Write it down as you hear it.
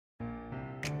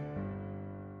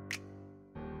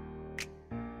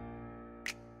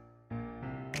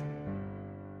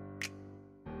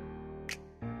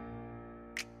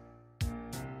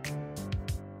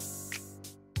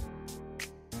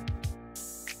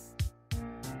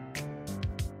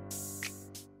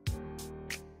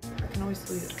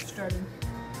Obviously it started.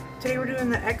 Today we're doing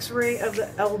the x-ray of the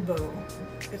elbow.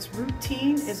 Its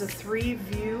routine is a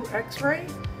 3-view x-ray.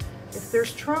 If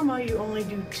there's trauma, you only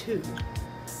do 2.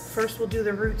 First we'll do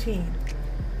the routine.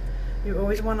 You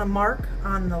always want to mark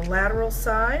on the lateral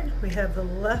side. We have the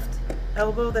left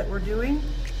elbow that we're doing.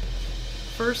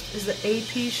 First is the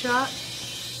AP shot.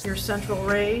 Your central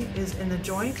ray is in the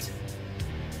joint.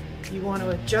 You want to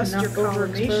adjust your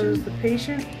collimation. Overexpose the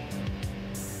patient.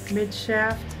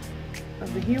 Mid-shaft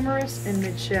of the humerus and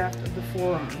mid-shaft of the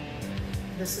forearm.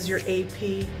 This is your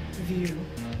AP view.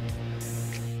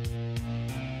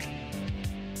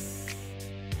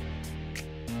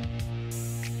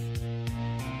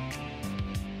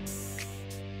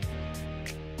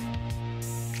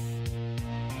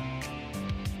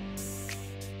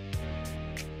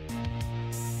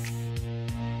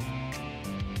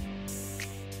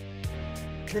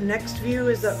 The next view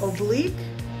is the oblique.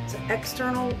 It's an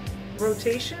external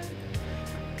rotation.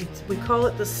 We call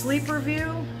it the sleeper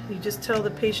view. You just tell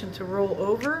the patient to roll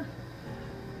over.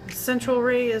 The central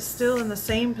ray is still in the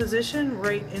same position,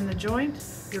 right in the joint.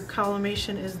 Your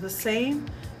collimation is the same.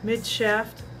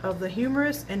 Mid-shaft of the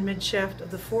humerus and mid-shaft of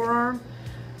the forearm.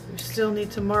 You still need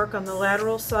to mark on the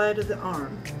lateral side of the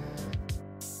arm.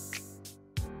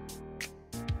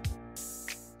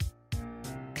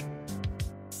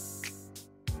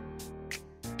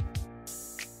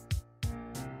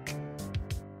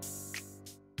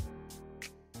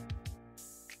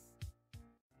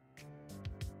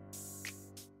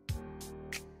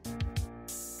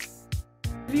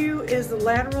 View is the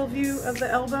lateral view of the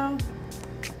elbow.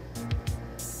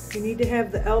 You need to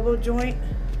have the elbow joint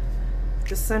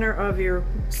the center of your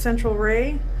central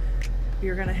ray.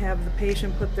 You're going to have the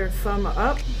patient put their thumb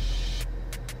up.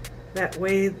 That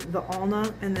way the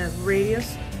ulna and the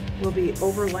radius will be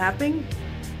overlapping.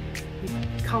 You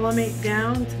collimate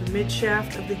down to the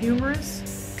mid-shaft of the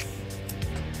humerus.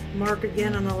 Mark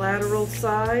again on the lateral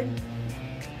side.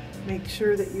 Make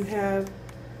sure that you have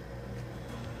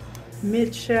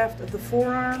mid-shaft of the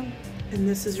forearm, and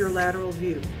this is your lateral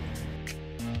view.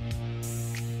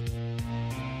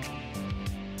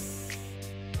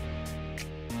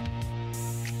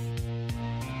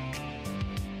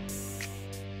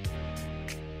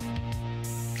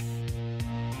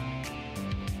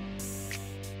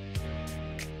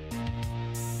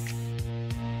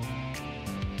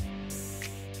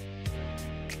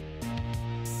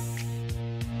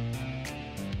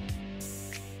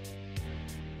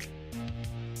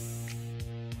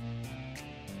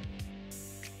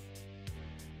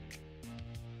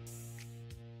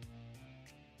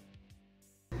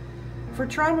 For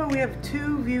trauma, we have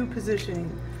 2-view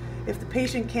positioning. If the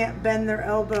patient can't bend their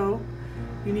elbow,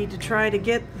 you need to try to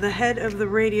get the head of the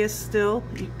radius still.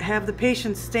 You have the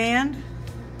patient stand,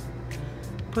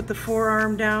 put the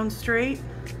forearm down straight,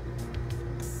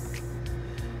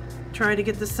 try to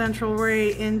get the central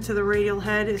ray into the radial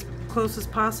head as close as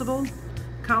possible.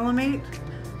 Collimate,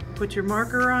 put your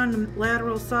marker on the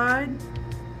lateral side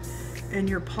and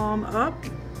your palm up.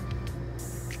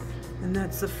 And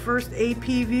that's the first AP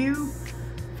view.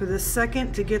 For the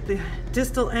second, to get the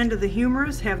distal end of the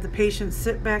humerus, have the patient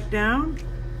sit back down.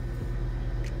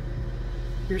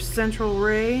 Your central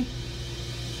ray,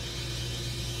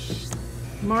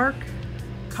 mark,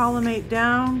 collimate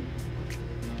down.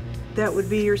 That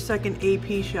would be your second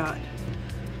AP shot.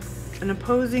 An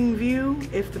opposing view,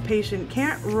 if the patient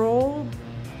can't roll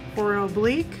for an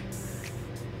oblique,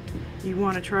 you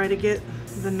want to try to get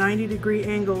the 90-degree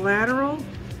angle lateral.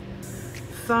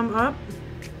 Thumb up,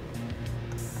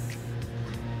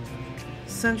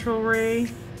 central ray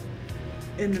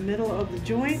in the middle of the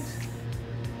joint,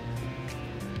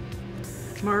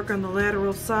 mark on the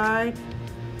lateral side,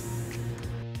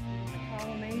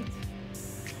 collimate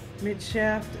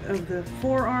mid-shaft of the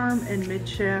forearm and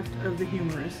mid-shaft of the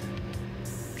humerus.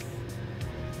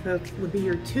 That would be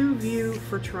your 2 view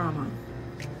for trauma.